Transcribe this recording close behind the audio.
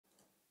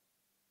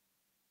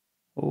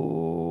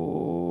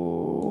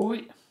Oh,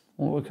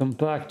 welcome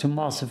back to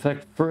Mass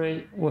Effect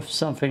 3 with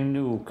something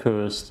new,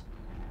 cursed.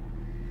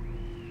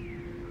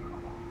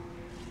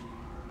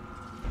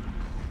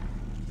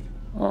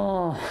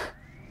 Oh,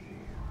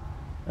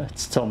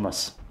 it's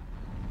Thomas,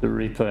 the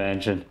Reaper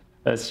engine.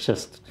 That's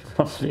just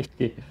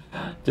completely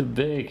too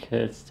big.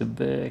 It's too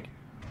big.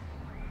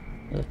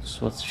 That's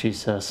what she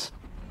says.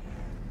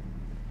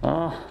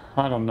 I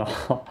don't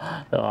know.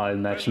 I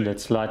imagined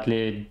it's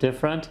slightly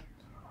different.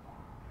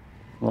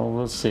 Well,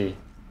 we'll see.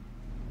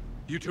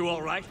 You two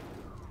all right?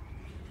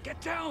 Get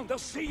down, they'll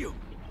see you.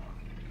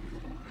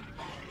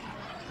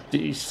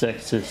 The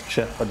sexiest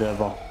Shepard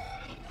ever.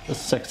 The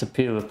sex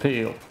appeal.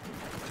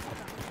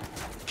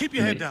 Keep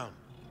your head down.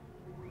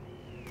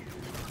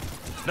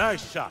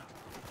 Nice shot.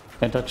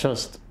 And I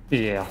just,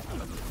 yeah.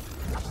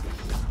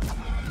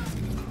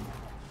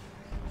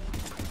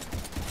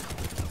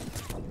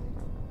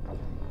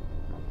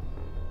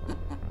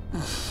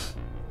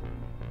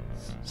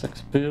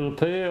 Sex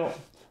appeal.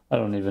 I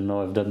don't even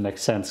know if that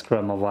makes sense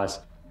grammar-wise.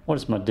 What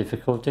is my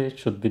difficulty? It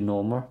should be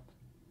normal.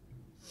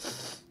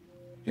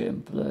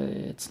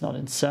 Gameplay, it's not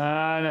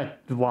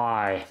insanity.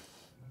 Why?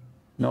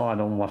 No, I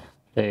don't want to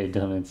play it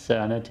on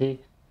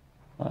insanity.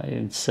 Are you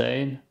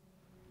insane?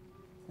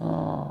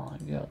 Oh,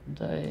 god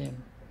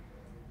damn.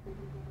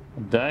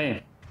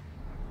 Damn.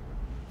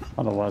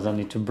 Otherwise I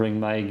need to bring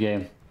my A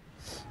game.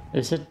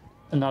 Is it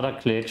another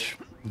glitch?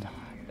 No,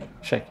 I gotta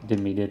check it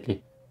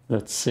immediately.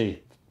 Let's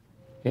see.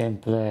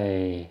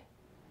 Gameplay.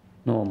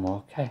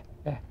 Normal, okay.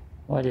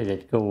 Why did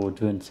it go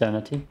to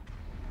insanity?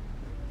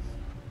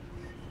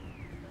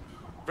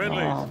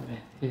 Friendlies.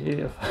 I'm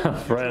here for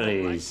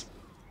friendlies.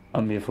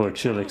 I'm here for a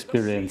chill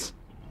experience.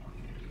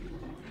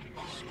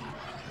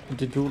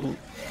 The doodle.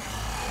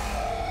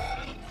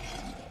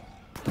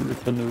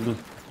 The noodle.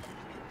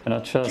 Can I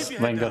just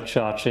Vanguard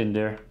charge in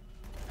there?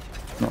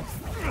 No.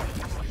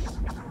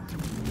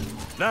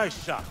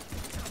 Nice shot.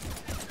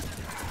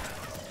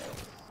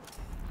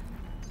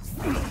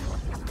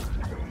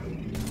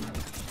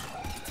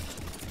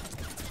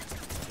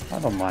 I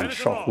don't mind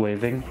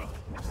shockwaving.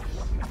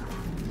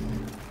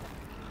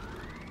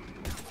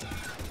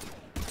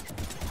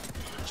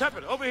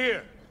 Shepard, over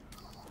here.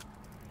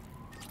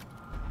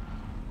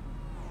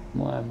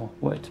 More ammo.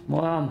 Wait,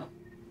 more ammo.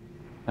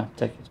 Ah,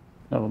 take it.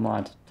 Never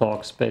mind.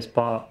 Talk, space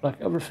bar, like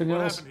everything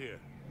What else. happened here?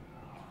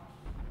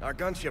 Our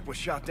gunship was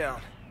shot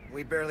down.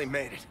 We barely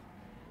made it.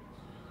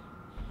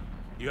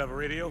 You have a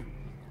radio?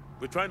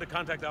 We're trying to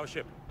contact our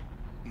ship.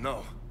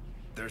 No.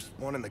 There's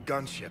one in the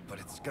gunship, but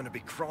it's gonna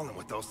be crawling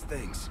with those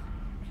things.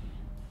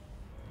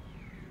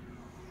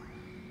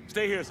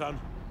 Stay here, son.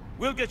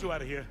 We'll get you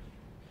out of here.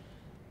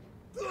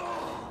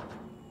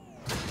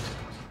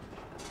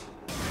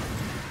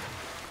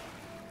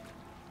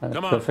 And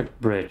Come a on. perfect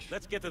bridge.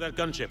 Let's get to that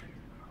gunship.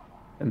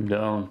 I'm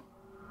down.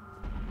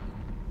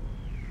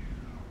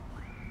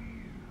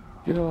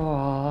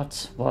 God,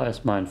 why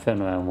is my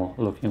Inferno ammo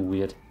looking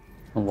weird?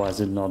 And why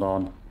is it not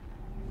on?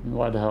 And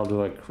why the hell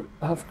do I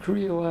have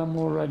Creo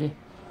ammo already?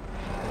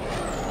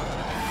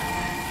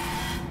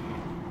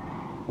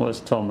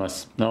 Where's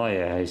Thomas? Oh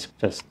yeah, he's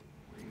just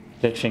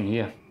glitching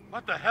here.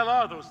 What the hell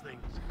are those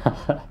things?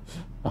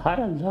 I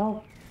don't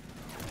know.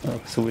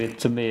 Looks weird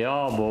to me.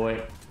 Oh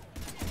boy.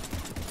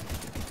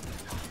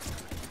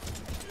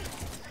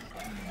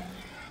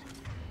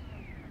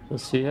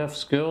 Does he have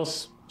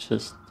skills?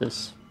 Just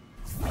this.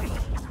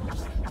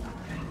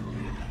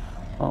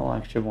 Oh, I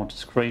actually want a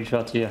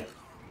screenshot here.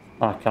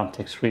 I can't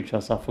take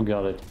screenshots, I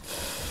forgot it.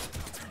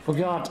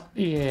 Forgot,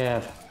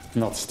 yeah,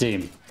 not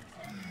Steam.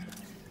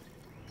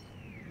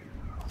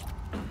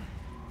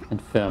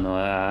 Inferno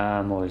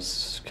ammo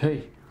is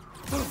key.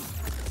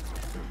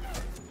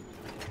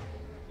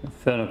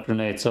 Inferno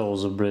grenades are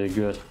also pretty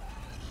good.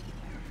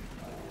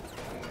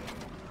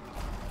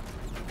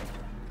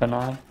 Can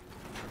I?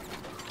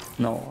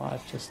 No, I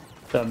just,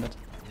 damn it.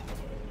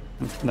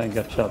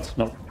 Mega shots,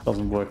 no,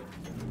 doesn't work.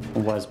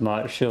 Why is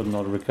my shield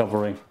not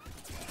recovering?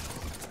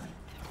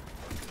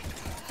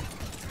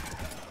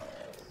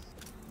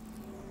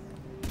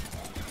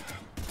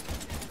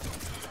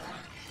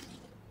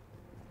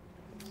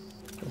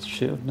 Does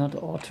shield not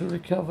auto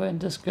recover in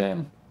this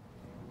game?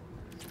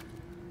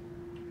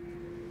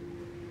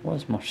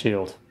 Where's my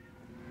shield?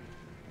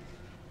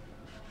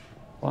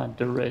 Find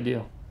the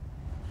radio.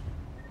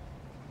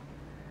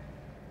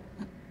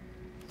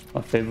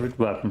 My favorite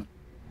weapon.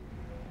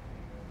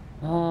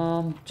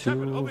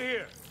 Shepard, over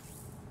here.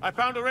 I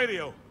found a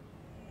radio.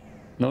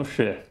 No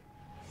shit.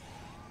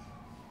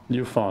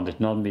 You found it,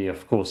 not me,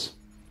 of course.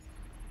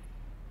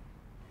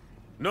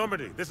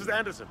 Normandy, this is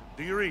Anderson.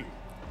 Do you read?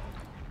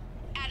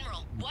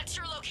 Admiral, what's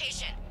your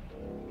location?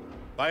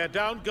 By a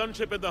downed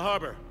gunship in the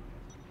harbor.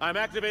 I'm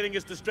activating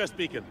its distress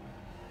beacon.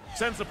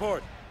 Send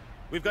support.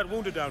 We've got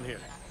wounded down here.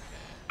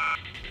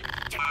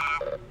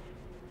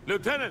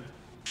 Lieutenant!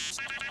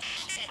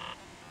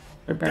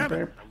 Damn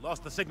it! I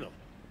lost the signal.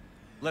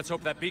 Let's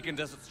hope that beacon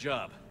does its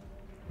job.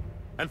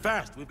 And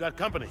fast, we've got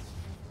company.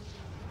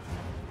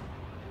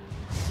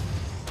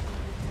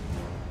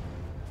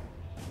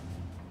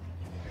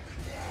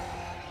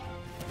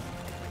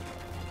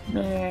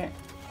 Nah.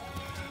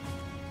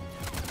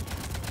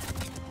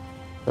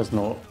 There's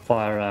no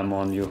fire ammo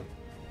on you.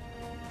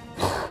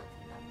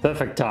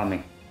 Perfect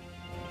timing.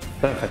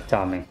 Perfect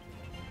timing.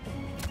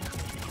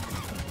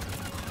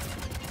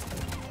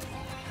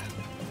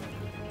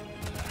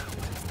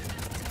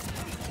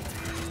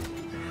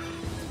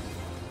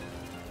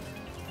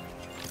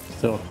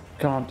 Still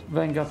can't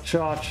Vanguard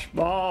charge.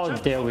 Oh,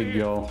 there we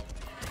go.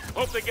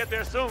 Hope they get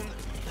there soon.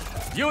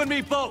 You and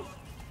me both!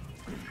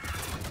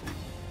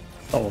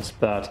 That was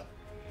bad.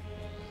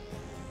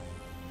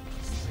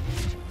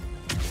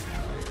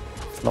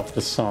 Love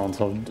the sound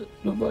of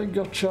the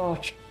Vanguard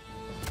charge.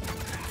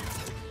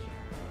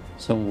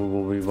 Soon we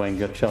will be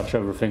Vanguard charge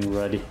everything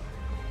ready.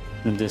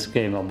 In this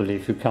game I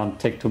believe you can't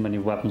take too many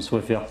weapons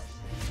with you.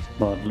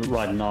 But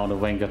right now the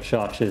Vanguard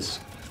charge is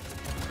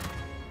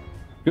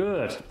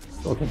good.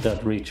 Look at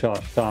that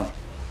recharge time.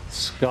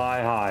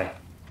 Sky high.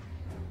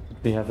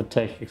 Did we have a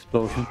tech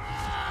explosion?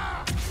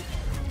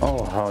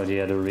 Oh hell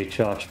yeah, the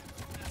recharge.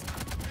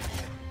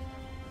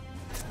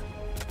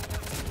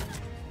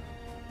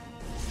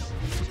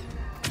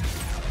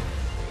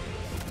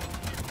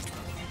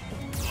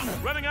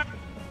 Running out of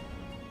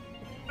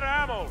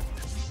ammo.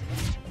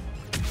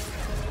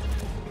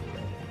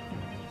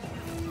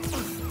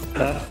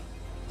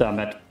 Damn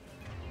it.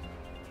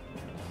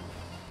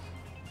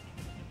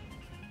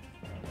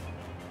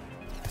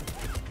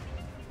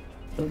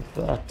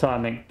 Bad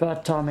timing,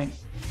 bad timing.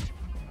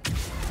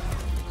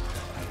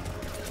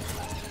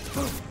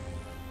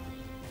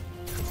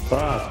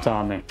 Bad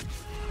timing.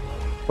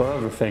 For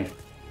everything.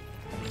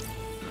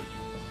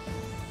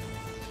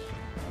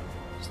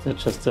 Still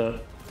just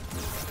a...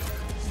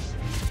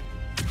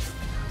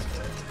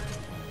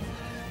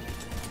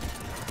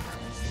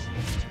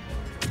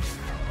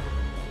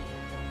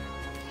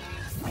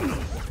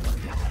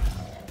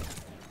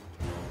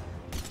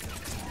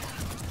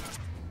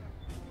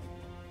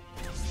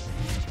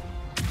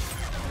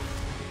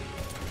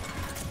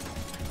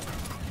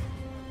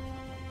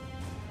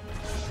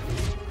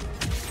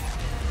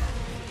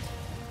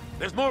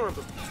 There's more of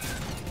them.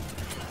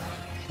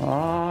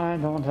 I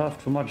don't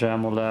have too much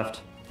ammo left.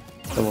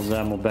 There was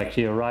ammo back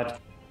here, right?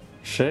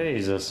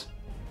 Jesus.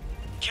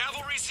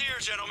 Cavalry's here,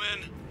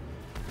 gentlemen.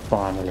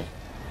 Finally.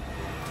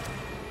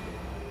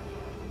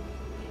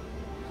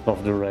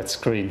 Of the red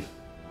screen.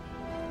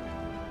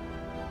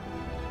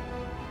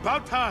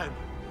 About time.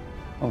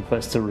 Oh,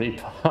 where's the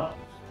Reaper?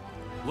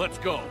 Let's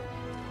go.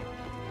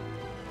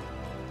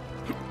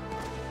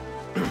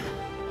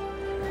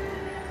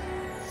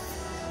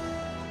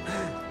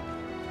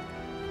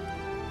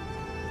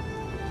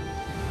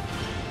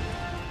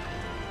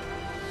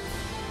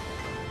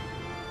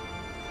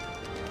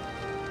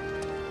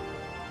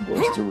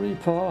 Where's the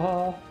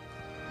Reaper?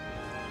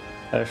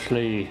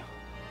 Ashley.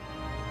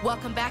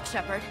 Welcome back,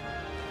 Shepard.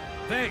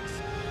 Thanks.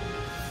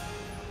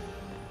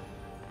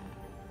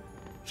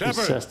 He Shepard,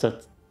 says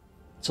that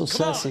so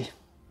sassy.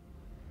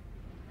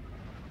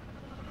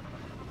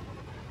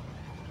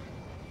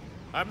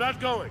 I'm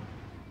not going.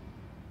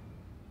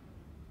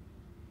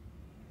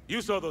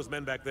 You saw those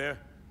men back there.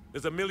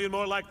 There's a million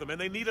more like them,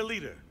 and they need a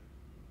leader.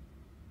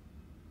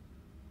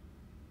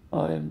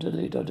 I am the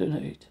leader they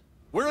need.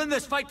 We're in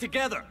this fight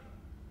together.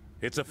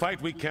 It's a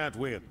fight we can't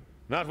win.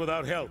 Not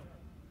without help.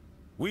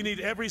 We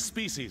need every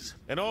species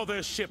and all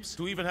their ships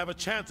to even have a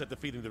chance at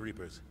defeating the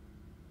Reapers.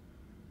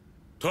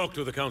 Talk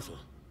to the Council.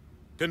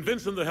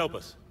 Convince them to help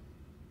us.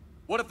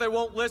 What if they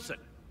won't listen?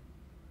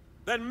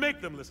 Then make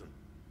them listen.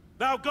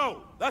 Now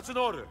go! That's an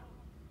order.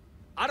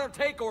 I don't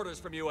take orders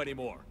from you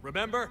anymore,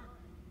 remember?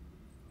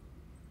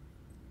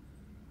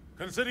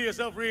 Consider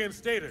yourself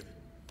reinstated,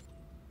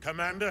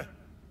 Commander.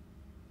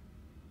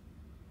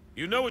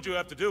 You know what you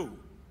have to do.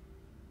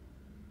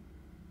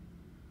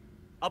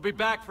 I'll be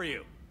back for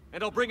you,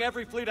 and I'll bring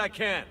every fleet I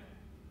can.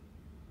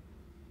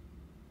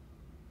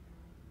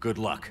 Good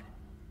luck.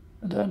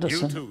 And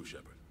Anderson. You too,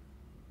 Shepard.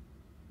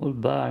 We'll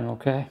bang,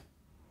 okay?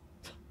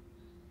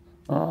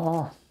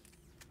 Oh.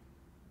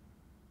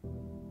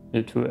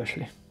 You too,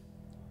 Ashley.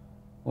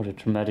 What a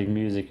dramatic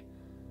music.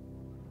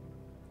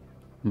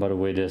 By the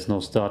way, there's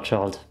no Star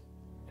Child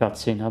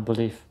cutscene, I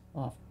believe.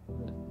 Oh.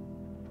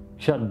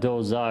 Shut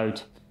those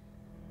out.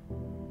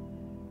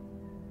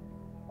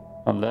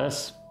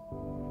 Unless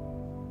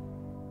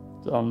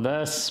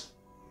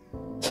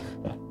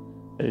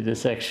it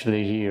is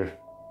actually here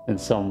in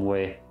some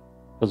way,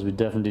 because we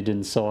definitely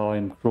didn't saw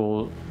him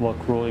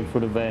crawling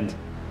through the vent.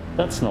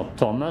 That's not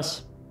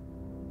Thomas.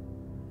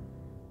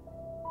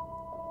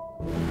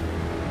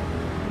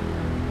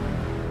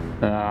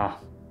 Ah,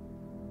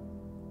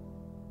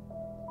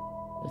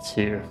 it's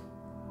here.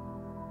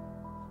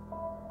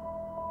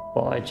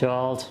 Bye,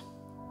 child.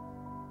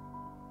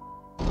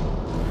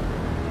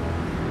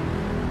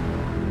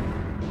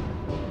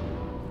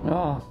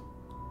 Ah.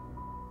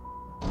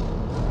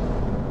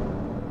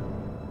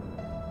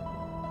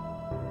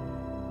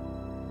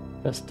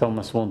 Guess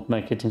Thomas won't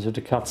make it into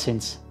the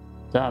cutscenes.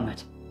 Damn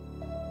it.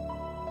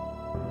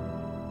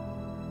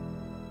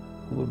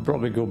 We'll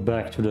probably go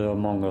back to the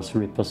Among Us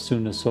Reaper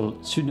sooner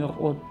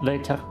or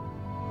later.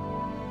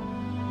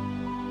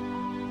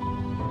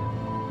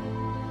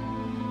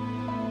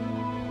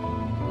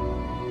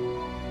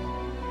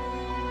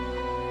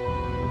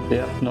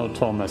 Yeah, no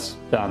Thomas.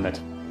 Damn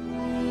it.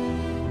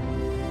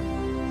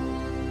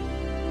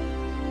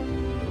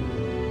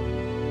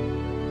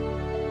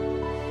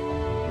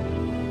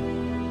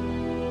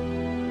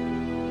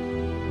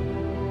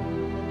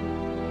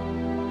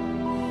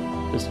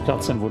 This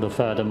cutscene would have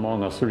had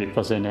Among Us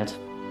Reapers in it.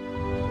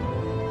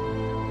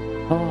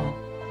 Oh,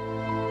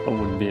 that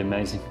would be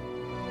amazing.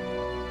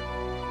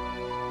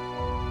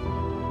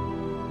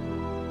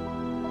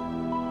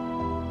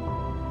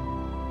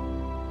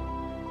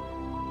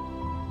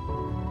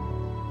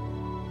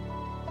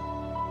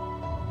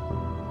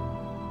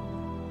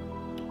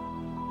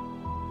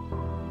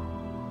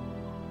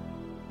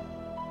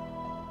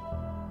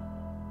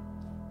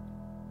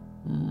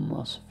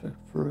 Mass Effect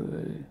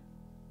 3.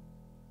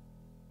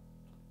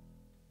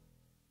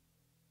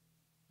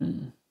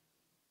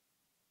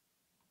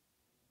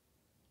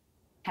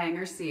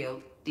 Hangar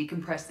sealed.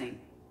 Decompressing.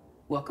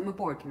 Welcome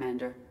aboard,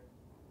 Commander.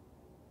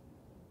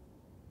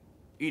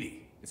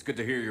 Edie, it's good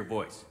to hear your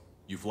voice.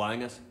 You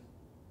flying us?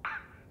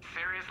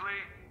 Seriously?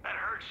 That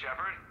hurts,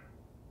 Shepard.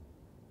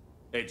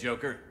 Hey,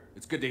 Joker.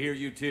 It's good to hear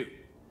you, too.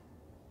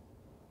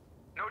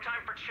 No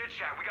time for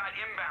chit-chat. We got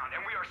inbound,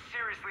 and we are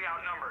seriously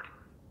outnumbered.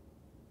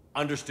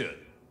 Understood.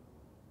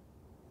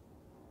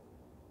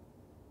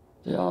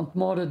 They aren't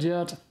modded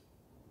yet.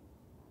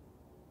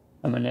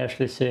 I mean,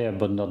 actually say,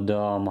 but not the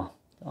armor.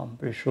 I'm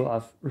pretty sure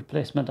I've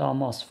replacement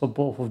armors for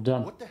both of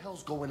them. What the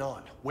hell's going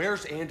on?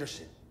 Where's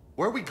Anderson?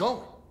 Where are we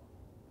going?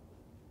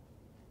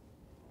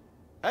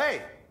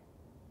 Hey!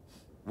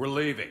 We're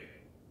leaving.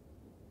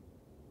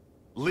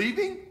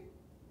 Leaving?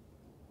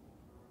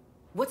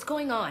 What's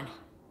going on?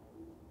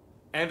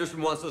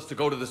 Anderson wants us to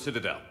go to the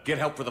Citadel. Get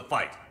help for the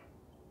fight.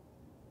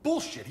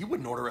 Bullshit, he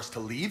wouldn't order us to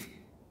leave.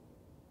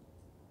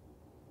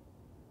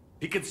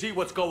 He can see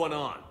what's going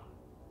on.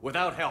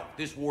 Without help,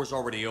 this war's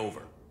already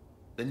over.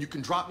 Then you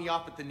can drop me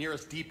off at the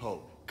nearest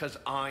depot, cause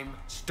I'm...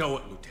 Stow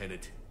it,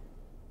 Lieutenant.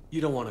 You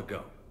don't want to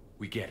go.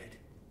 We get it.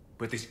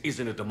 But this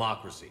isn't a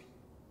democracy.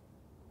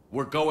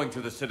 We're going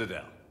to the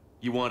Citadel.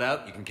 You want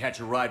out, you can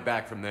catch a ride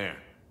back from there.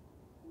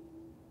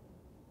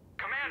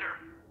 Commander!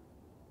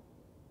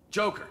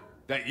 Joker,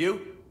 that you?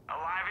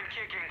 Alive and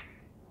kicking.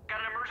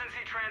 Got an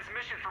emergency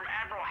transmission from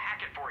Admiral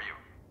Hackett for you.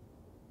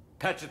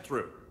 Patch it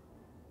through.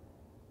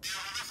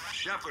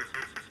 Shepard,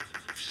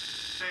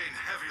 sustained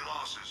heavy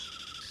losses.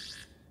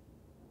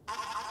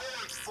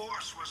 The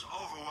force was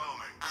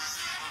overwhelming.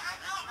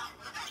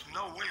 There's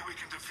no way we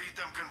can defeat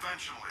them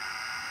conventionally.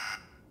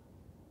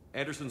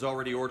 Anderson's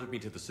already ordered me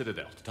to the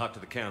Citadel to talk to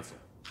the Council.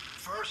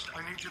 First,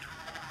 I need you to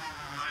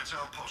Lance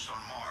outpost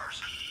on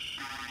Mars.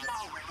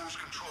 Now we lose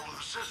control of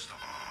the system.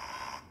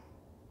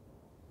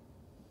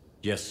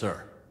 Yes,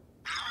 sir.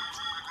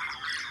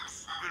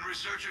 Been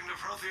researching the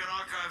Prothean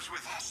archives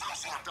with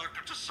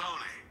Dr.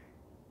 Tassoni.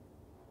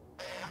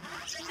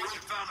 We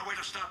found a way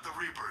to stop the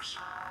Reapers.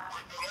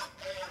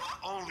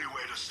 Only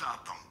way to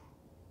stop them.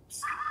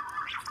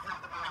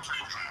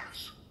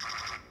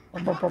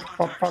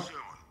 Contact soon.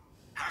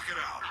 Hack it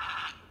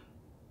out.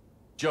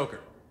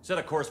 Joker, set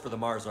a course for the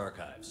Mars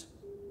archives.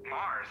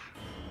 Mars?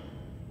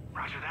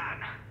 Roger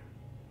that.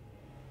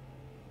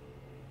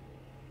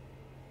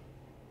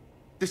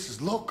 This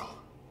is local.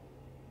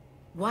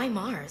 Why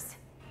Mars?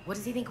 What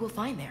does he think we'll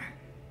find there?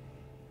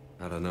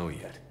 I don't know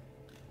yet.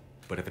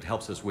 But if it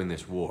helps us win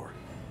this war...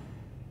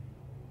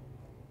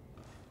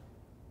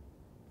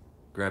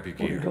 Grab your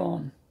Put gear. it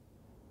on.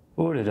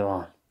 Put it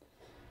on.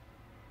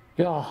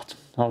 God,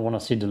 I want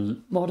to see the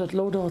modded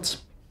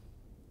loadouts.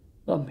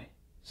 Let me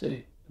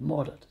see the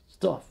modded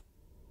stuff.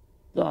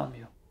 Damn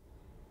you.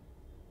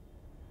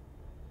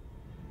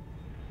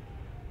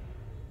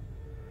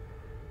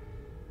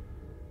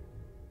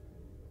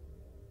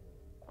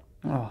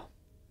 Oh.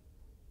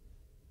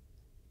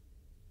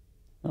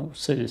 I would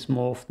say this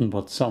more often,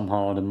 but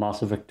somehow the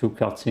Mass Effect 2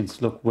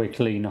 cutscenes look way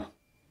cleaner.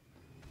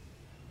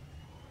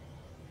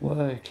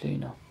 Way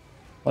cleaner.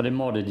 Are they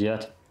modded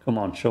yet? Come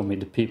on, show me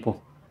the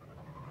people.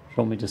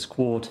 Show me the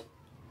squad.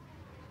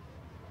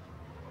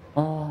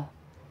 Ah,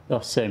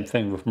 the same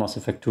thing with Mass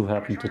Effect 2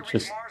 happened. It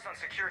just Mars on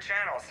secure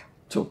channels.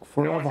 took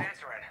No one's forever.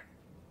 answering.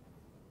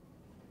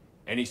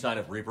 Any sign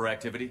of Reaper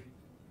activity?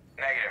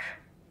 Negative.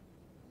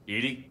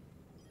 Edie?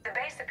 The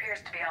base appears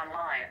to be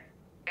online.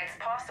 It's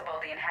possible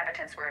the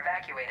inhabitants were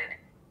evacuated.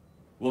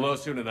 We'll know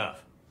soon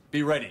enough.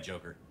 Be ready,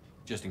 Joker.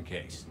 Just in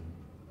case.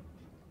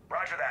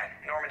 Roger that.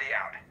 Normandy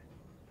out.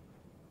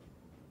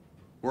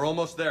 We're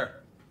almost there.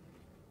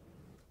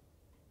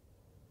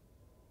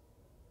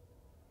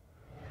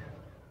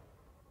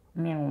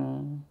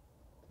 Meow.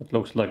 That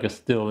looks like a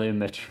still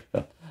image.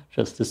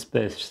 Just a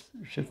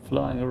spaceship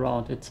flying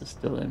around. It's a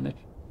still image,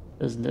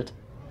 isn't it?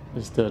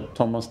 Is the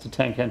Thomas the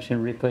Tank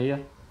Engine Reaper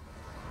here?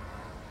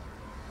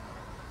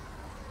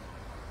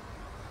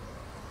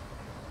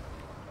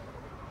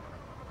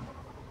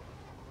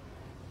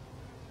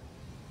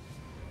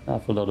 I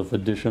have a lot of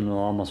additional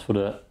armors for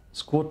the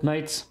squad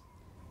mates.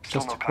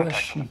 Still Just no a contact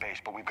question. on the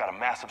base, but we've got a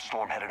massive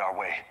storm headed our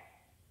way.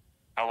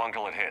 How long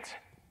till it hits?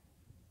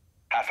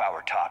 Half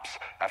hour tops.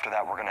 After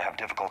that, we're gonna have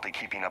difficulty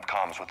keeping up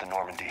comms with the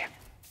Normandy.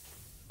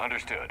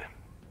 Understood.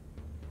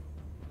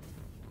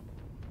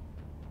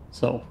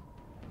 So,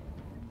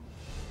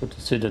 good to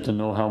see that the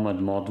no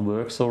helmet mod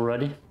works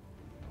already.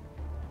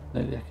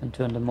 Maybe I can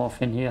turn them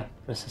off in here.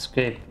 Press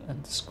escape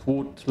and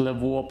squad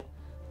level up.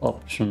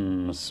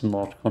 Options,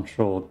 smart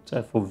control,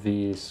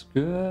 FOV is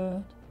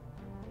good.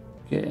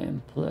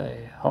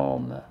 Gameplay,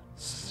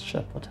 helmets,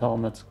 Shepard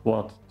helmet,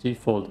 squad,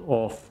 default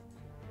off.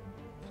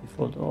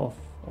 Default off,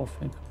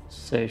 offering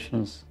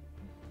conversations.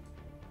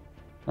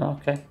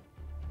 Okay.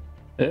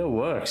 It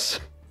works.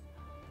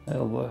 It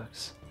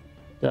works.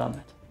 Damn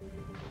it.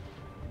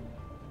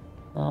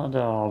 How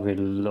are we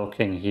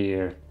looking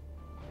here?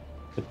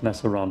 Could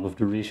mess around with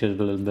the reshield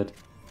a little bit.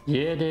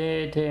 Yeah,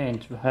 they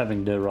ain't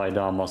having the right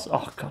armors.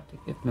 Oh god, they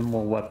give me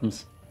more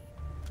weapons.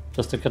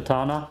 Just a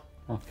katana?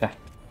 Okay.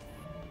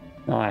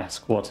 Nice,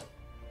 squad.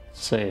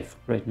 Save.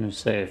 Great new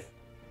save.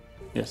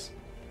 Yes.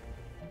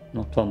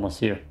 No Thomas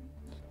here.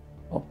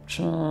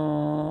 Options.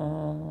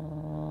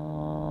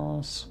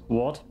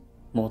 Squad.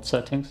 Mode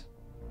settings.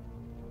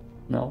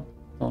 No,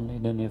 don't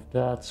need any of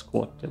that.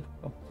 Squad. There we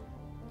go.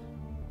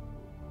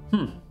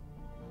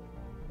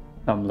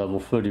 I'm level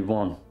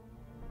 31.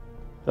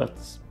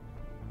 That's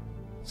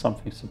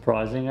something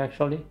surprising,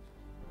 actually.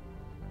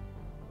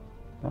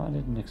 I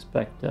didn't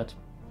expect that.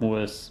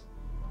 With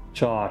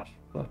charge,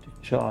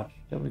 vertic charge.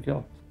 There we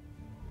go.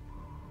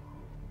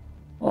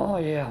 Oh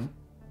yeah.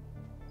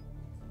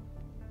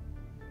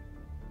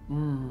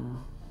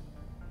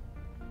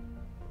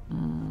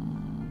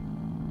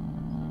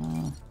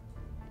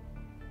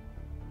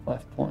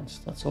 5 points.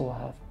 That's all I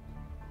have.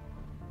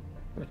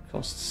 It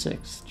costs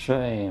 6.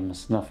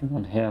 James, nothing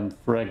on him.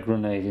 Frag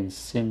grenade,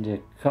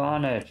 incendiary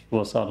carnage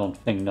was, I don't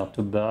think, not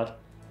too bad.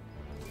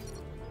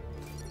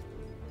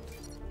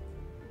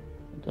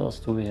 What else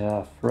do we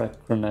have? Frag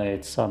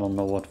grenades, I don't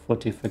know what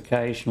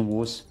fortification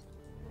was.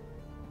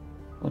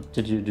 What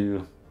did you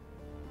do?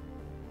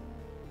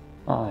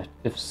 Ah, it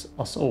gives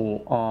us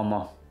all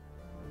armor.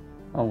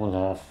 I will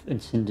have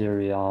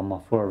incendiary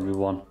armor for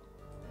everyone.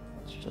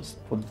 Let's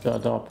just put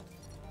that up.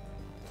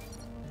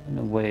 In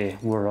a way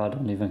where I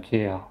don't even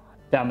care.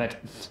 Damn it.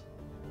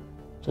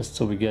 Just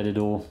so we get it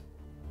all.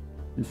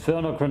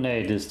 Inferno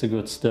grenade is the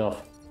good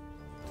stuff.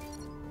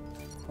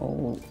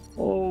 Oh.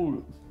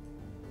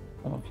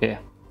 I don't care.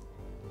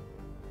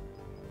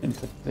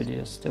 Input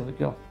videos. There we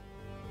go.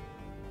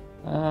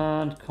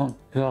 And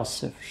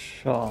concussive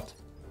shot.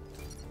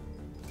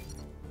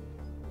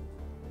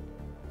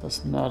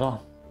 Doesn't matter.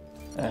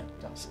 It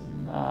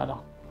doesn't matter.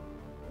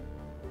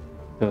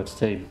 Good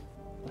team.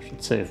 I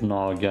should save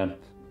now again.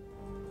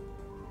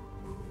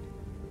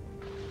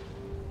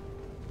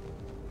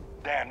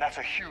 Damn, that's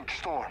a huge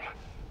storm.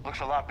 Looks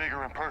a lot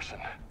bigger in person.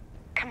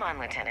 Come on,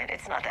 Lieutenant.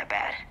 It's not that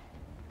bad.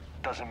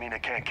 Doesn't mean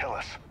it can't kill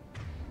us.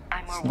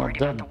 I'm more It's not worried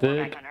about the that war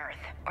big. back on Earth,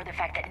 or the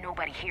fact that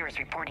nobody here is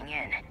reporting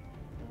in.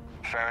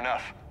 Fair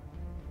enough.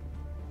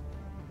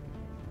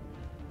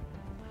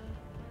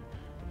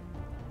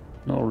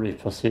 No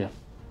Reapers here.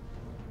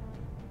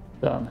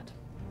 Damn it.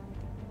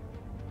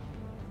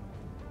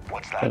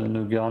 What's Got a that?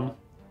 new gun.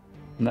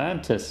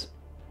 Mantis.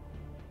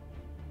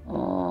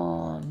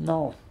 Oh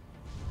no.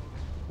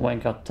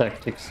 Vanguard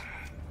tactics.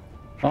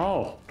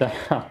 Oh,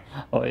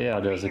 oh yeah,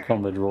 there's a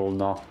combat roll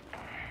now.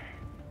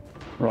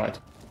 Right.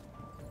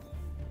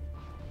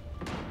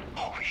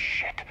 Holy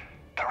shit.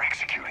 They're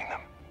executing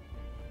them.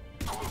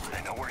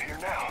 They know we're here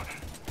now.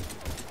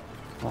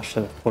 I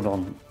should have put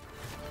on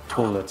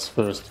bullets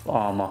first.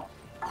 Armor.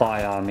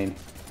 Fire, I mean.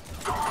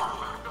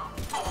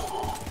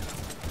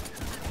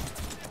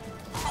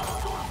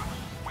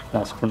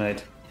 Nice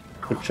grenade.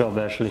 Good job,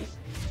 Ashley.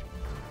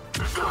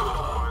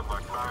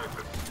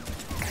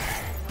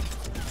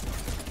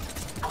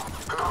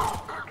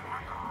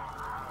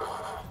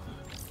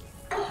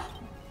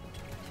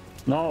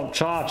 No,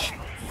 charge!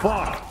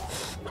 Fuck!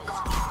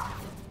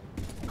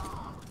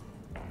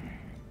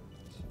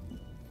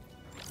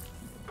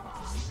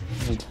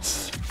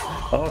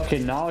 Okay,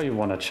 now you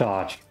want to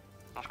charge.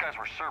 Those guys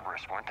were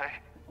Cerberus, weren't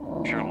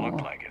they? Sure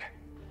looked like it.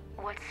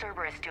 What's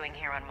Cerberus doing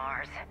here on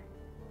Mars?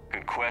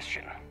 Good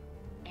question.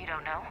 You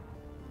don't know?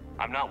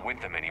 I'm not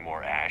with them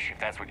anymore, Ash, if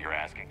that's what you're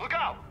asking. Look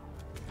out!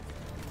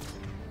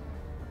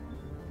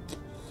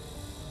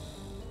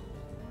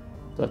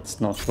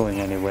 That's not going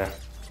anywhere.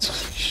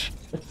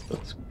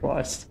 Jesus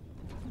Christ.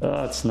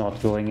 That's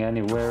not going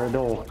anywhere at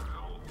all.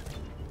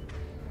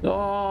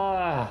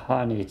 Oh,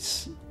 I need...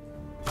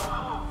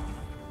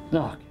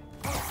 No.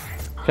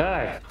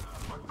 Okay.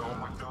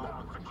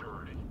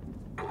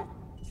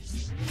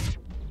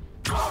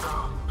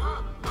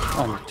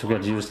 I need to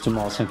get used to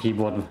mouse and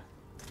keyboard.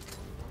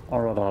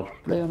 Or rather,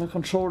 play on a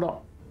controller.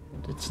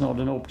 But it's not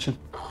an option.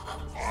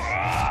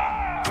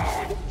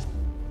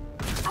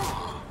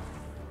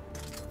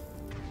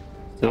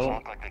 Doesn't So,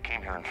 look like they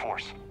came here in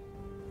force.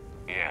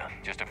 Yeah,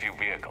 just a few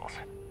vehicles.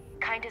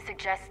 Kinda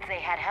suggests they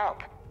had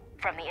help.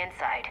 From the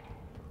inside.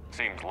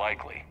 Seems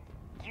likely.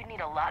 You'd need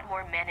a lot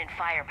more men and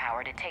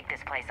firepower to take this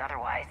place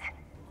otherwise.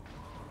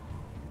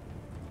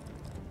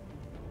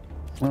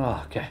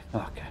 okay.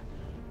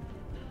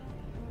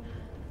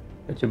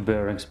 Get your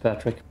bearings,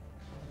 Patrick.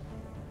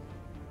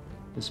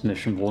 This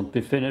mission won't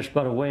be finished,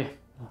 by the way.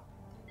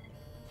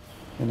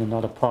 In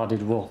another part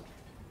it will.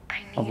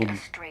 I need a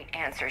straight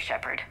answer,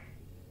 Shepard.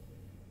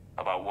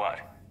 About what?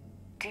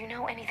 Do you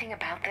know anything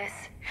about this?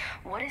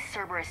 What is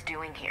Cerberus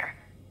doing here?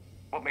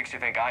 What makes you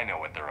think I know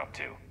what they're up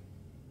to?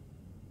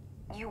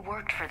 You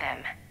worked for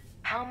them.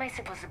 How am I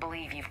supposed to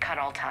believe you've cut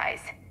all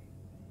ties?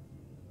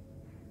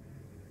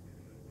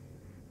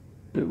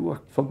 It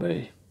worked for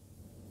me.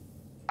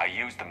 I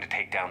used them to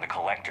take down the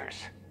collectors.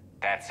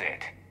 That's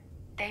it.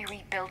 They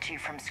rebuilt you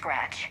from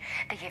scratch.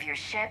 They gave you a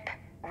ship,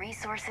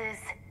 resources.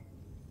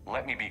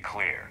 Let me be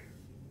clear.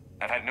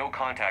 I've had no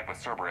contact with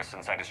Cerberus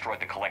since I destroyed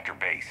the collector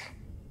base.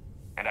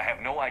 And I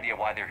have no idea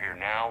why they're here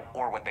now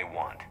or what they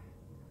want.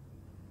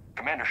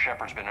 Commander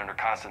Shepard's been under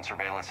constant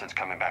surveillance since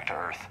coming back to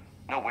Earth.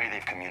 No way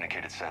they've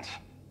communicated since.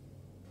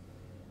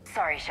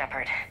 Sorry,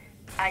 Shepard.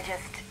 I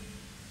just...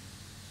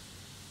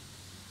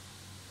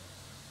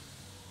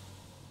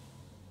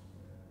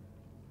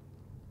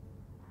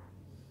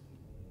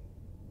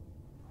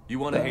 You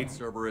want to hate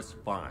Cerberus?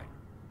 Fine.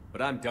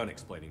 But I'm done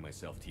explaining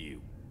myself to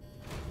you.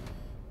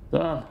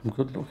 Damn, I'm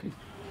good looking.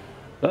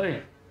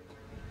 Hey!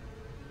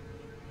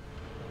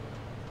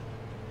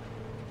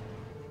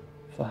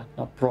 If I had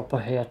not proper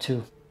hair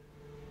too.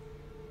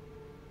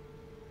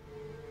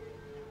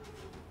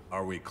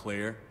 Are we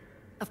clear?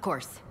 Of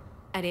course.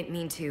 I didn't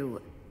mean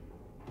to...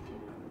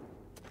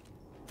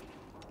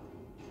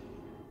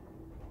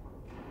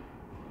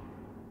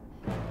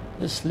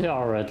 Is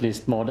Liara at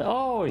least more than...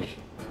 Oh!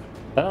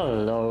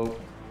 Hello!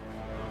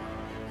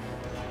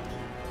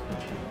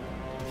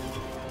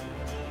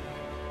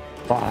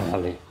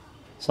 Finally!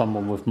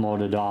 Someone with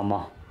modded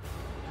armor.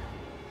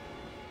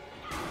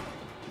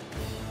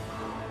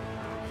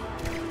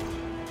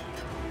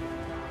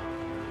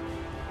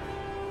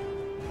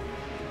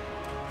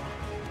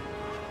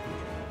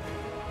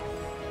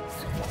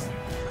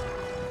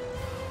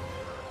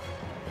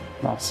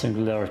 Not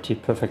singularity,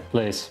 perfect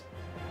place.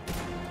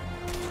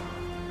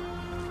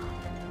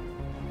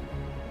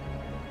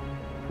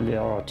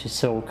 Liara to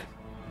soak.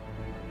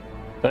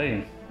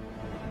 Bang.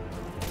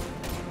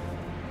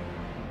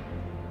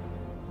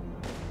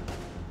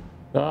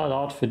 That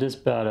outfit is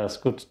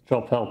badass. Good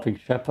job helping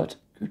Shepard.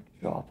 Good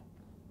job.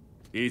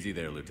 Easy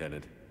there,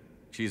 Lieutenant.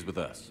 She's with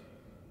us.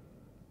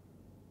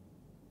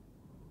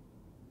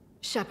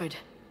 Shepard,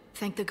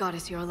 thank the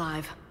goddess you're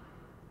alive.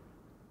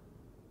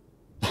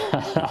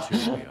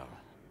 Sure we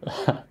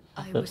are.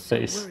 I was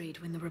so worried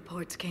when the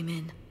reports came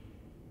in.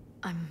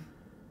 I'm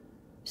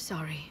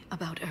sorry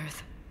about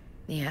Earth.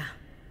 Yeah.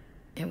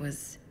 It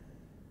was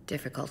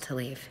difficult to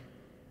leave.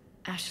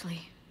 Ashley,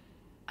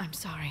 I'm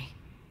sorry.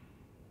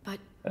 But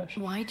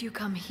why'd you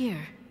come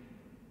here?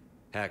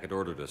 Hackett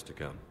ordered us to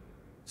come.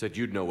 Said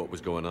you'd know what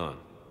was going on.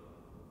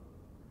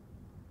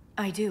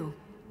 I do.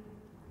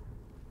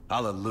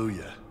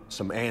 Hallelujah.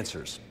 Some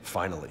answers,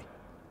 finally.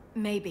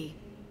 Maybe.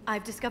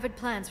 I've discovered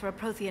plans for a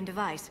Prothean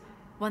device.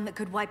 One that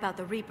could wipe out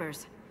the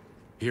Reapers.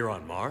 Here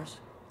on Mars?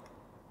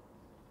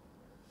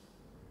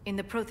 In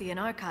the Prothean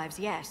archives,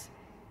 yes.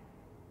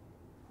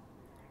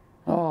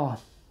 Oh. I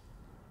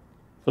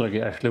feel like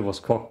he actually was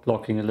cock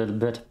blocking a little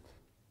bit.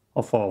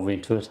 How far are we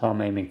into it?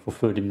 I'm aiming for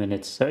 30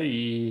 minutes.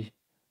 Hey,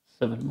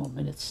 7 more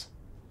minutes.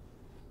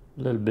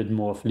 A little bit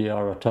more of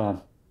Liara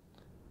time.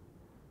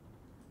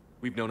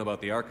 We've known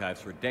about the archives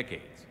for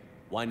decades.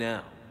 Why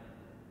now?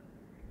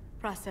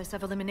 Process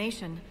of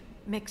elimination,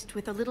 mixed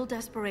with a little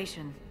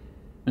desperation.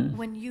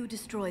 When you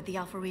destroyed the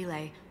Alpha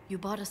Relay, you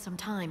bought us some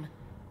time.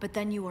 But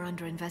then you were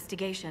under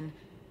investigation.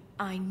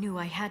 I knew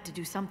I had to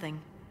do something.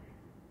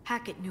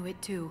 Hackett knew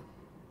it too.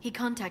 He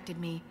contacted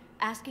me,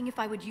 asking if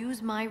I would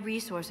use my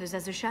resources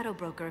as a shadow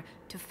broker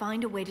to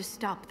find a way to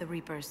stop the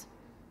Reapers.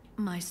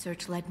 My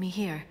search led me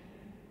here.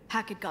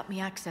 Hackett got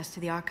me access to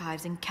the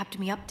archives and kept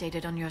me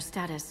updated on your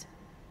status.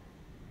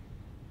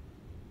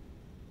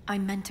 I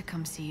meant to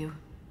come see you,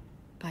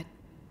 but...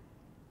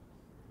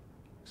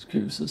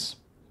 Excuses.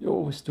 You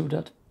always do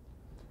that.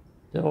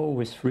 There are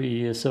always 3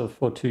 years or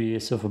 2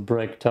 years of a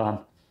break time.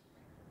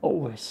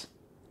 Always.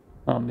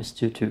 I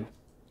missed you too.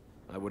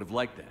 I would have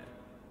liked that.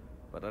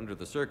 But under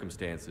the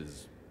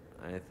circumstances,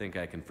 I think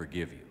I can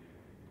forgive you.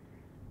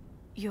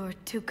 You're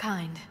too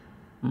kind.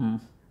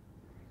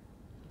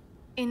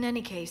 In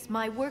any case,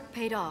 my work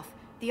paid off.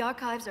 The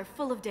archives are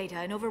full of data,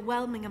 an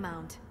overwhelming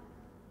amount.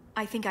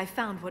 I think I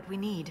found what we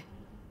need.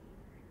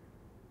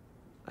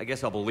 I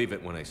guess I'll believe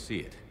it when I see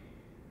it.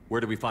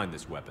 Where do we find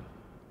this weapon?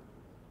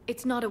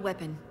 It's not a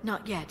weapon,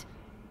 not yet.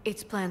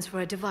 It's plans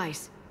for a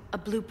device, a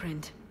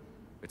blueprint.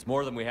 It's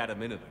more than we had a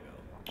minute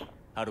ago.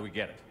 How do we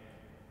get it?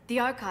 The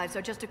archives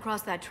are just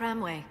across that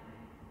tramway.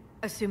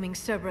 Assuming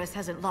Cerberus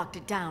hasn't locked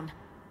it down.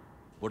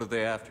 What are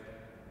they after?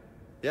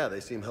 Yeah, they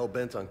seem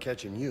hell-bent on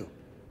catching you.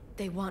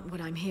 They want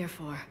what I'm here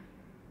for.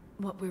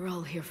 What we're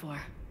all here for.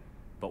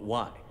 But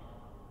why?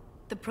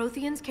 The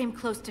Protheans came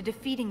close to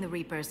defeating the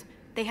Reapers.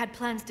 They had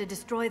plans to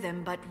destroy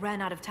them, but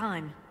ran out of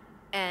time.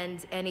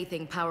 And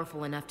anything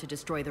powerful enough to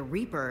destroy the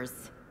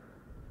Reapers.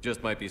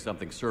 Just might be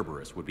something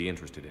Cerberus would be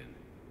interested in.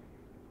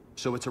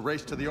 So it's a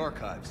race to the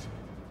archives.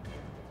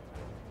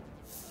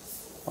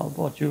 How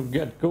about you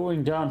get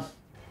going, Dan?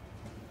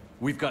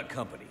 We've got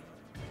company.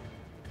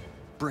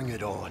 Bring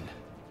it on.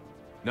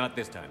 Not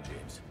this time,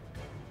 James.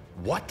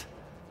 What?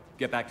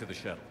 Get back to the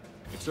shuttle.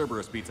 If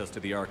Cerberus beats us to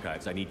the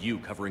archives, I need you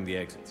covering the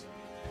exits.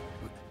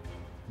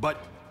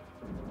 But...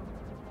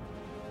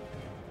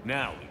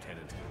 Now,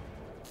 Lieutenant.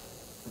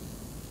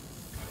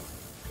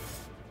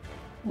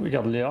 We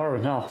got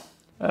Liara now.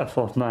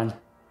 Effort, man.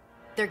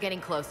 They're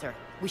getting closer.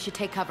 We should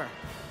take cover.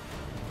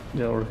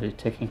 They're already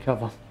taking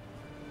cover.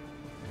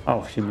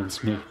 Oh, she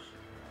means me.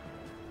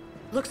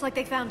 Looks like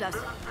they found us.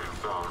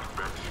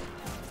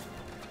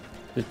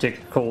 Did they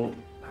call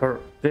her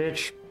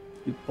bitch?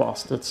 You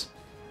bastards.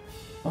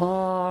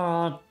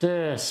 Ah,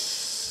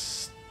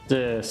 this,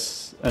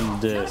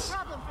 and this.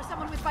 Not a problem for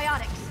someone with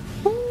biotics.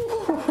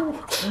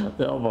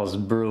 That was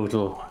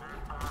brutal.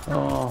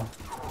 Oh.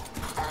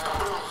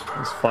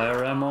 Is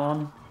fire ammo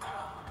on?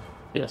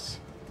 Yes.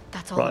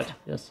 That's all. Right,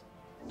 yes.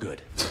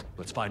 Good.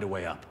 Let's find a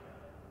way up.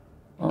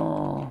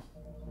 Oh.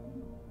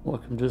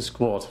 Welcome to the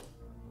squad.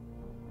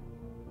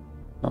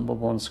 Number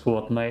 1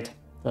 squad mate.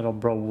 That our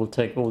bro will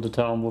take all the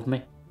time with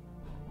me.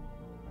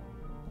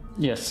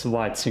 Yes,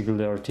 wide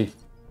singularity.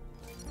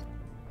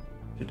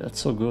 Dude, that's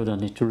so good, I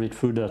need to read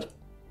through that.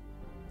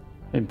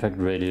 Impact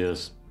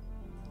radius.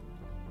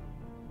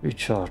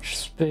 Recharge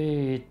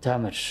speed,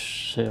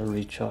 damage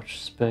recharge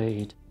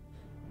speed.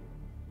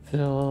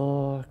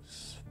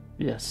 Flux.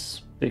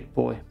 Yes, big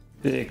boy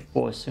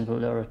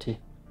singularity.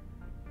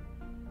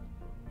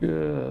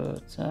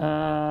 Good.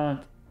 And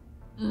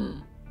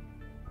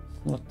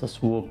what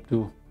does warp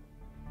do?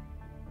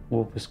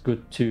 Warp is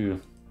good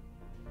too.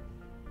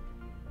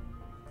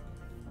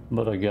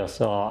 But I guess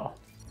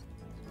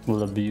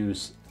will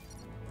abuse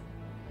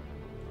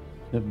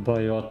the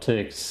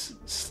biotics.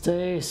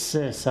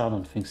 Stasis. I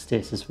don't think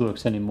stasis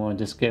works anymore in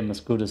this game as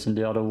good as in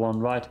the other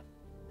one, right?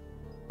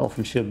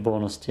 Often shield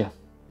bonus, yeah.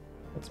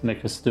 Let's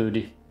make her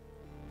sturdy.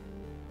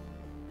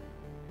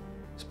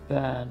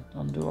 Expand,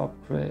 undo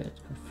upgrade,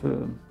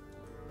 confirm.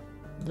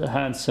 The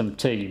handsome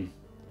team.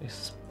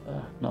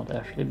 Not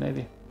Ashley,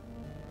 maybe.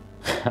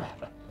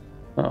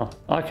 Oh,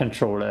 I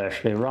control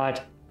Ashley, right?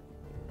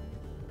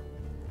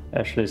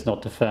 Ashley's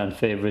not the fan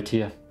favorite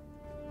here.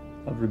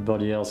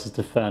 Everybody else is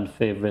the fan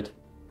favorite.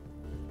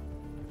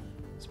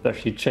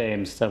 Especially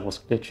James, that was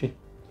glitchy.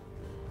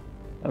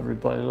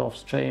 Everybody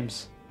loves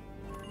James.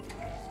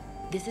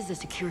 This is a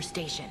secure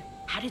station.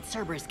 How did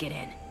Cerberus get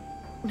in?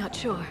 Not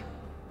sure.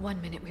 One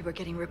minute we were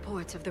getting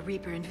reports of the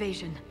Reaper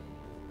invasion.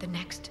 The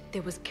next,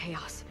 there was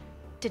chaos.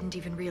 Didn't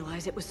even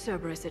realize it was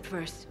Cerberus at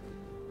first.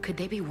 Could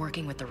they be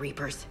working with the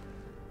Reapers?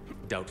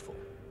 Doubtful.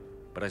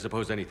 But I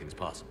suppose anything's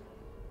possible.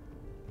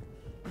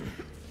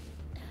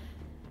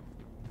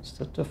 Is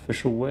that the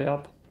official way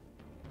up?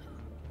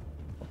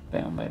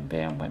 Bam, bam,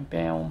 bam, bam,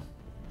 bam.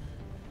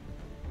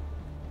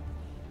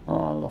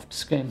 Oh, I love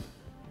this game.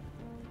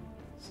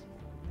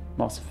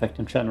 Mass Effect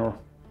in general.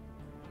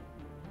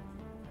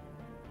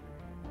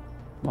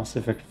 Mass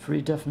Effect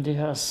 3 definitely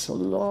has a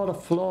lot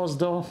of flaws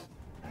though.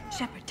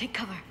 Shepard, take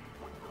cover.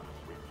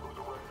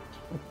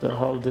 What the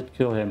hell did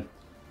kill him?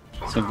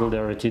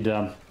 Singularity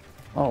dam.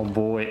 Oh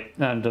boy,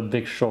 and a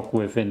big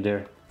shockwave in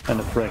there. And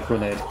a frag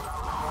grenade.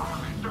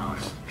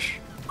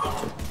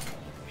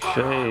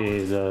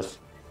 Jesus.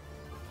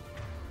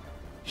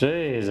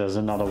 Jesus,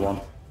 another one.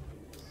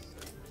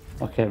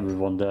 Okay,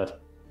 everyone dead.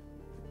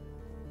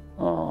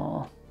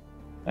 Oh.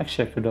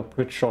 Actually, I could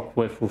upgrade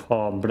shockwave with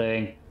how I'm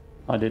playing.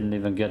 I didn't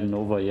even get an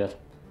over yet.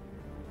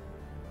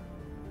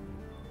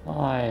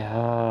 I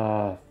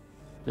have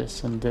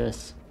this and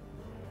this.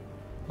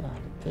 The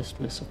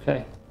pistol is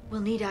okay.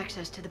 We'll need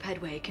access to the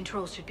pedway.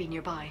 Controls should be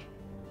nearby.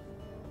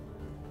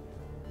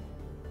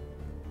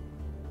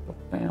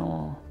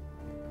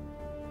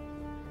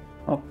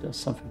 Oh, there's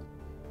something.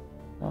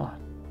 Ah,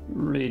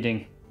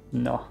 reading.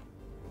 No.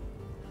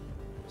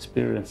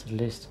 Experience at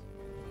least.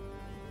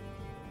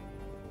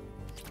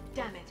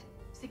 Damn it.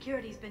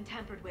 Security's been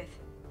tampered with.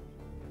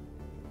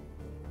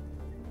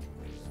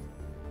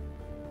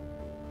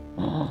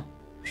 Oh,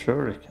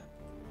 sure it can.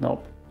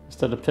 Nope. Is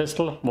that a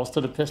pistol? Was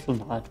that a pistol?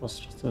 No, it was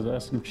just an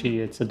SMG.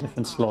 It's a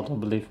different slot, I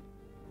believe.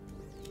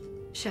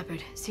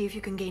 Shepard, see if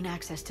you can gain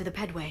access to the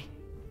pedway.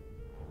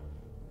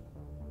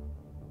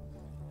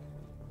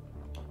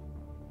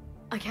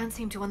 I can't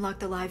seem to unlock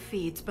the live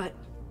feeds, but...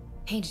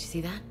 Hey, did you see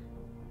that?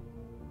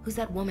 Who's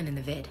that woman in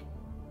the vid?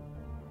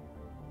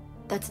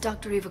 That's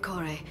Dr.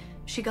 Ivakore.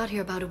 She got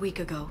here about a week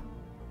ago.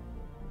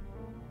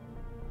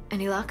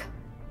 Any luck?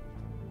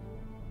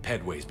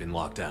 Pedway's been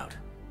locked out.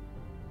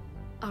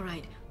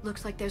 Alright,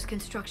 looks like there's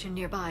construction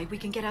nearby. We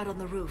can get out on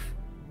the roof.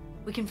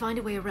 We can find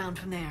a way around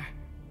from there.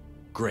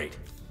 Great.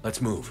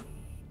 Let's move.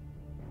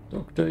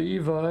 Dr.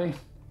 Evi.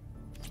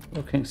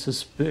 Looking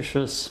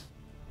suspicious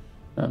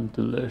and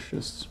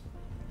delicious.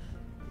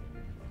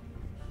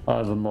 I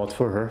have a mod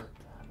for her.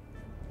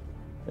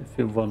 If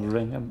you're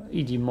wondering, I'm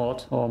ED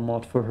mod or a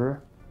mod for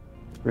her.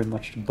 Pretty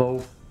much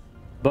both.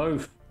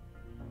 Both!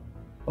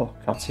 Oh,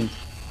 cutscene.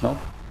 No?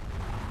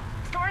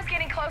 Storm's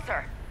getting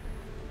closer.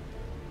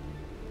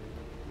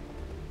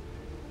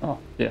 Oh,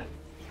 yeah.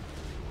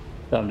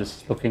 Damn,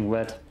 this is looking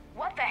wet.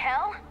 What the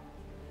hell?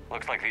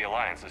 Looks like the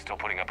Alliance is still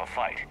putting up a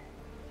fight.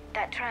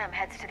 That tram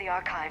heads to the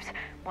archives.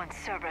 Once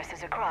Cerberus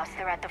is across,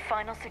 they're at the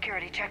final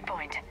security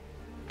checkpoint.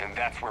 Then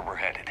that's where we're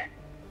headed.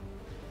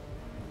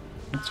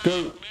 Let's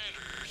go.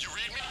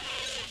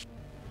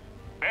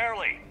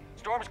 Barely.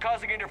 Storm's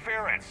causing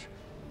interference.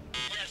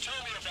 Yeah,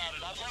 tell me about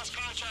it. I've lost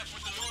contact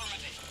with the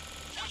Normandy.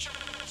 What's your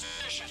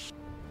position?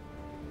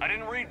 I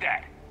didn't read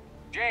that.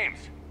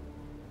 James,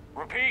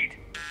 repeat.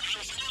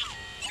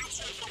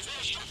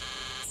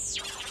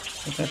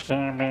 This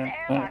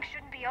airlock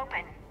shouldn't be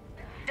open.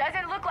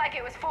 Doesn't look like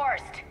it was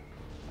forced.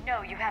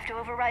 No, you have to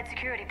override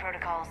security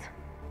protocols.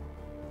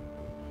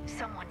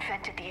 Someone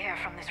vented the air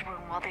from this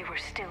room while they were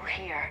still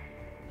here.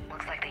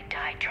 Looks like they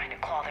died trying to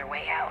claw their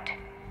way out.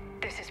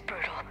 This is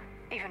brutal,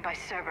 even by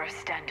Cerberus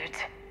standards.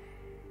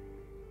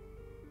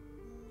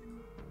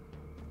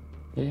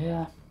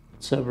 Yeah,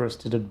 Cerberus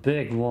did a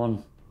big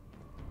one.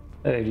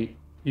 Hey,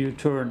 you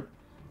turn.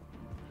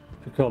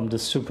 Become the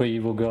super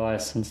evil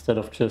guys instead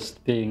of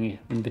just being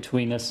in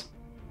between us.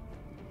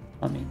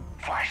 I mean,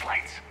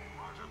 Flashlights.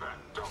 Roger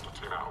that. Delta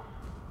team out.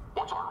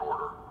 What's our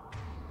order?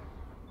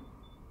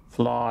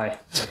 fly.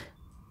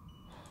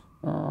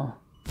 Oh.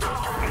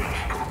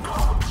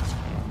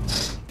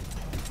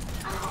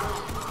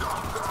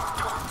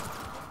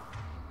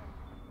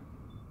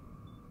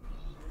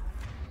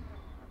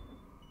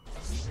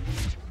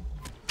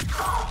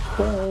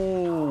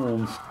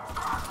 Boom.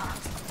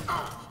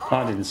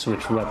 I didn't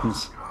switch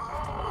weapons.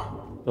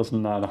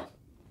 Doesn't matter.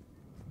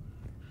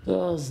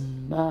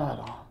 Doesn't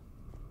matter.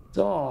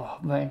 Oh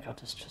man, God,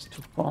 it's just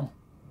too fun.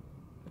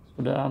 Thanks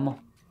for the ammo.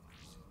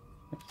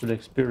 Thanks for the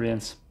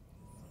experience.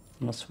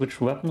 Can I switch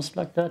weapons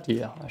like that?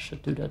 Yeah, I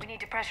should do that. We need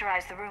to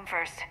pressurize the room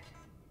first.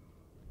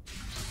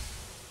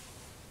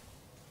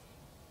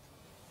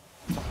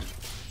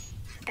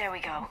 There we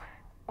go.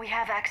 We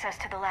have access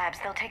to the labs.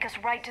 They'll take us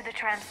right to the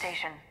tram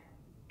station.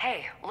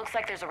 Hey, looks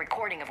like there's a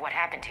recording of what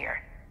happened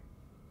here.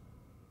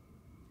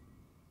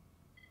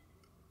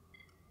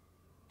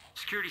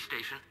 Security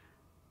station.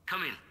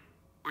 Come in.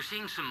 We're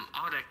seeing some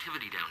odd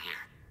activity down here.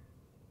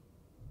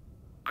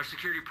 Our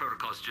security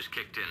protocols just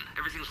kicked in.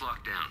 Everything's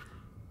locked down.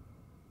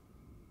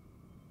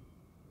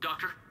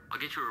 Doctor, I'll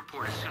get you a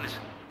report as soon as...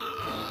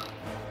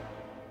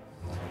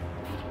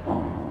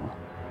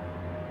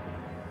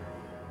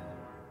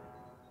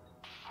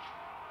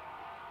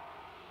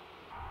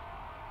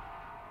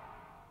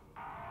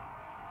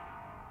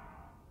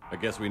 I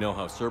guess we know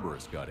how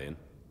Cerberus got in.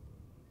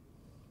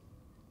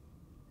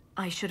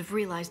 I should have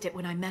realized it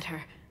when I met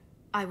her.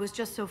 I was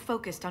just so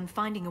focused on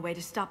finding a way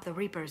to stop the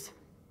Reapers.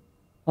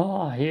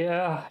 Oh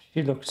yeah,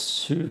 she looks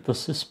super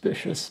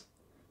suspicious.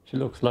 She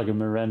looks like a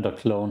Miranda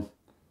clone.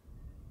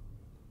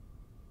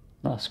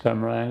 Nice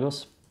camera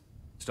angles.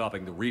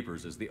 Stopping the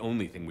Reapers is the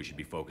only thing we should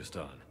be focused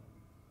on.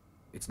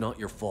 It's not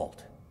your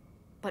fault.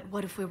 But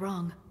what if we're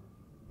wrong?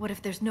 What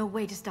if there's no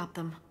way to stop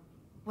them?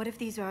 What if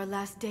these are our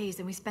last days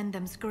and we spend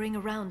them scurrying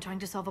around trying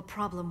to solve a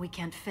problem we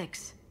can't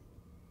fix?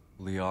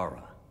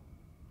 Liara.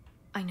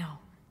 I know.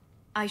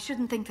 I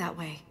shouldn't think that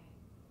way.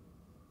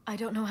 I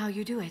don't know how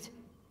you do it.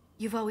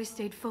 You've always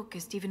stayed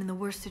focused even in the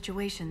worst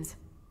situations.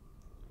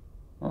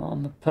 Oh,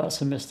 I'm a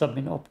pessimist, I'm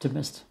an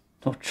optimist.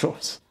 No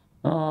choice.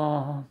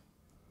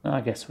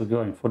 I guess we're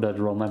going for that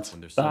romance. When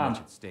there's so much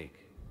at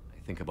stake, I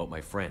think about my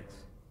friends.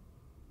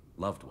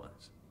 Loved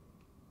ones.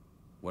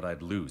 What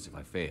I'd lose if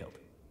I failed.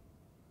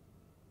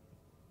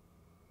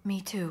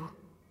 Me too.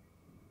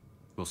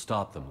 We'll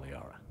stop them,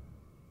 Liara.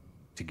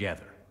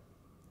 Together.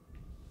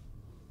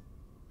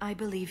 I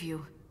believe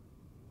you.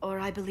 Or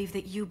I believe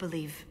that you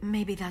believe.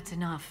 Maybe that's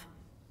enough.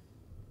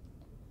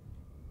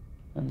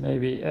 And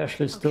maybe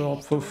Ashley's still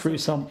up for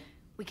threesome.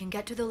 We can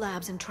get to the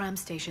labs and tram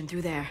station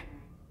through there.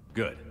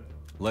 Good.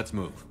 Let's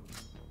move.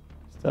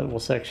 That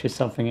was actually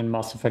something in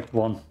Mass Effect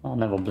 1. I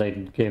never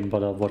played the game,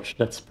 but I watched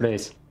Let's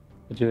Plays.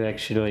 That you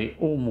actually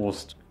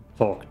almost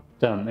talked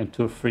them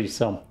into a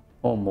threesome.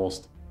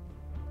 Almost.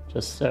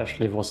 Just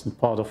Ashley wasn't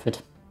part of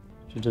it.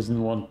 She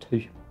doesn't want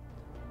to.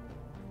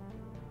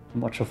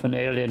 Much of an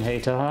alien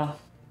hater, huh?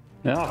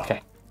 Yeah,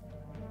 okay.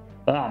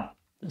 Bam.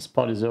 This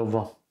part is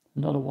over.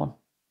 Another one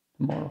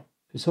tomorrow.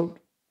 Peace out.